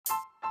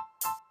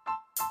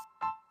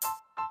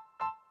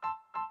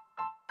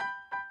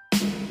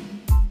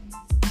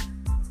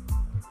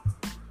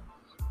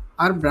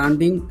Are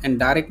branding and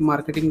direct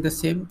marketing the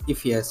same?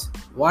 If yes,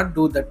 what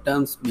do the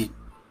terms mean?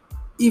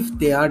 If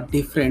they are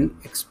different,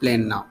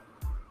 explain now.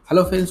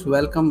 Hello, friends,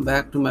 welcome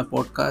back to my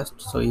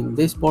podcast. So, in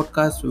this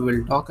podcast, we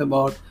will talk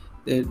about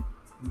the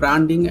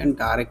branding and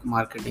direct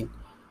marketing.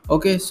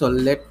 Okay, so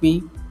let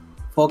me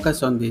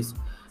focus on this.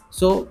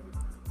 So,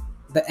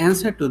 the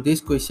answer to this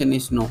question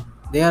is no,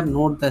 they are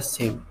not the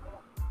same.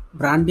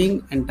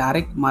 Branding and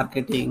direct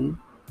marketing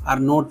are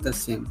not the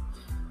same.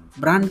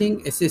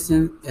 Branding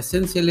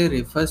essentially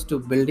refers to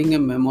building a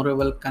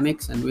memorable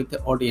connection with the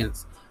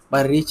audience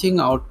by reaching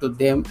out to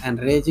them and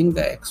raising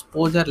the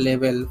exposure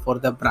level for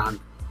the brand.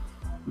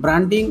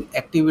 Branding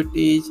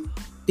activities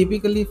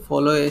typically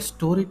follow a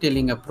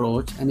storytelling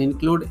approach and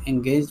include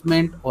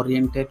engagement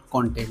oriented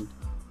content,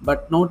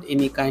 but not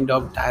any kind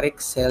of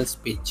direct sales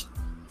pitch.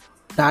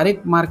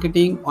 Direct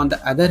marketing, on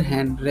the other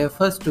hand,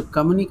 refers to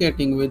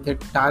communicating with a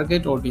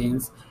target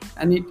audience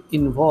and it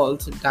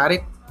involves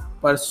direct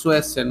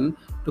persuasion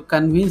to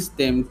convince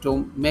them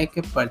to make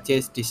a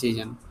purchase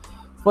decision.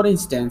 For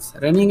instance,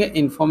 running an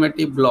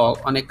informative blog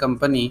on a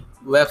company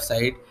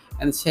website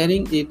and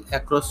sharing it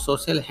across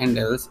social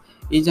handles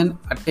is an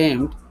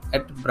attempt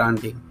at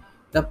branding.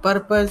 The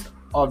purpose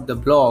of the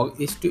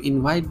blog is to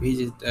invite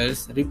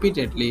visitors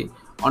repeatedly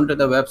onto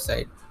the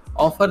website,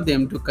 offer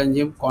them to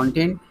consume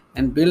content,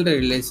 and build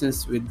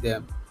relations with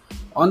them.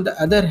 On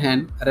the other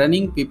hand,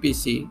 running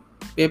PPC,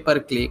 pay per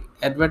click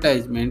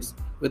advertisements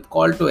with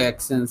call to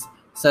actions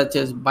such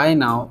as buy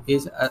now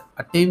is an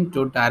attempt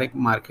to direct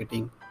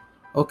marketing.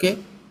 Okay,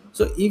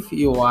 so if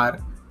you are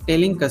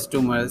telling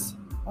customers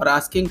or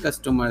asking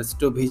customers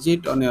to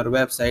visit on your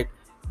website,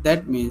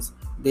 that means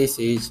this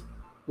is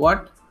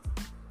what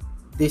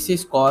this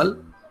is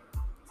called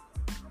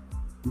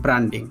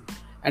branding.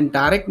 And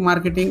direct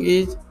marketing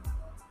is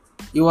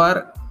you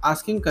are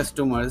asking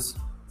customers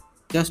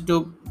just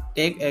to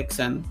take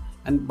action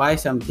and buy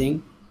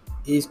something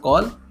is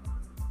called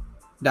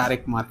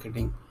direct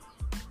marketing.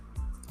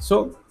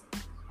 So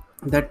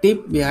the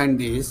tip behind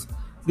this,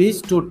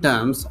 these two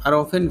terms are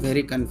often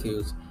very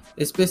confused,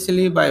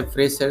 especially by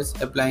freshers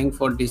applying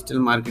for digital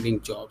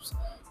marketing jobs,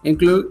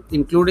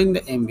 including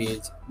the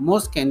MBAs.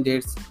 Most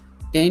candidates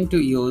tend to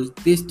use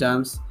these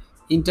terms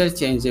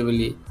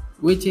interchangeably,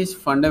 which is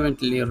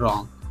fundamentally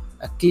wrong.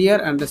 A clear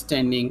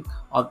understanding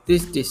of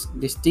this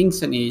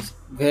distinction is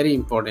very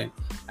important,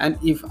 and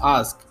if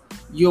asked,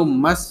 you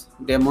must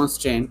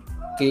demonstrate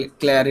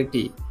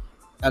clarity.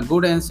 A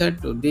good answer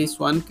to this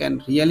one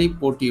can really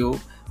put you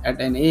at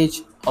an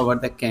edge over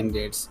the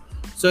candidates.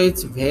 So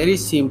it's very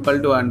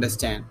simple to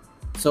understand.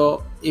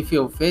 So if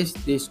you face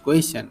this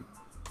question,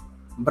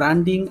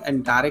 branding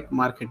and direct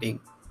marketing,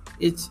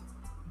 it's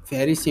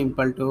very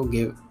simple to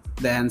give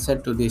the answer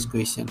to this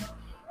question.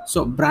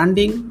 So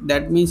branding,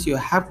 that means you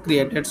have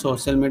created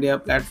social media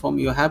platform,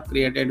 you have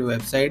created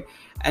website,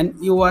 and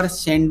you are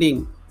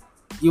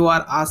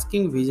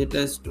asking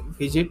visitors to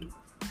visit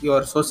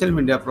your social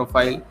media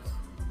profile,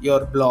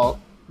 your blog.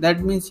 That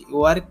means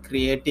you are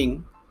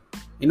creating,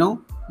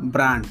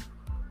 brand.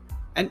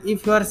 And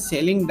if you are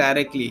selling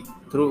directly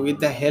through with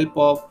the help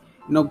of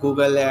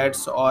Google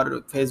ads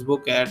or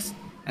Facebook ads,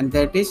 and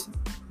that is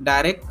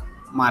direct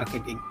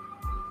marketing.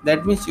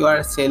 That means you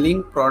are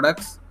selling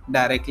products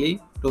directly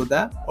to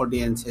the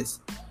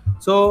audiences.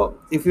 So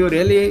if you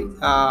really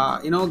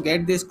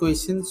get this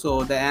question,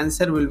 so the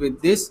answer will be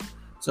this.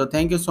 So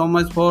thank you so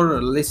much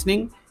for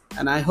listening,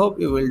 and I hope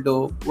you will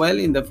do well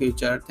in the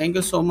future. Thank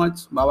you so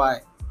much. Bye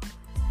bye.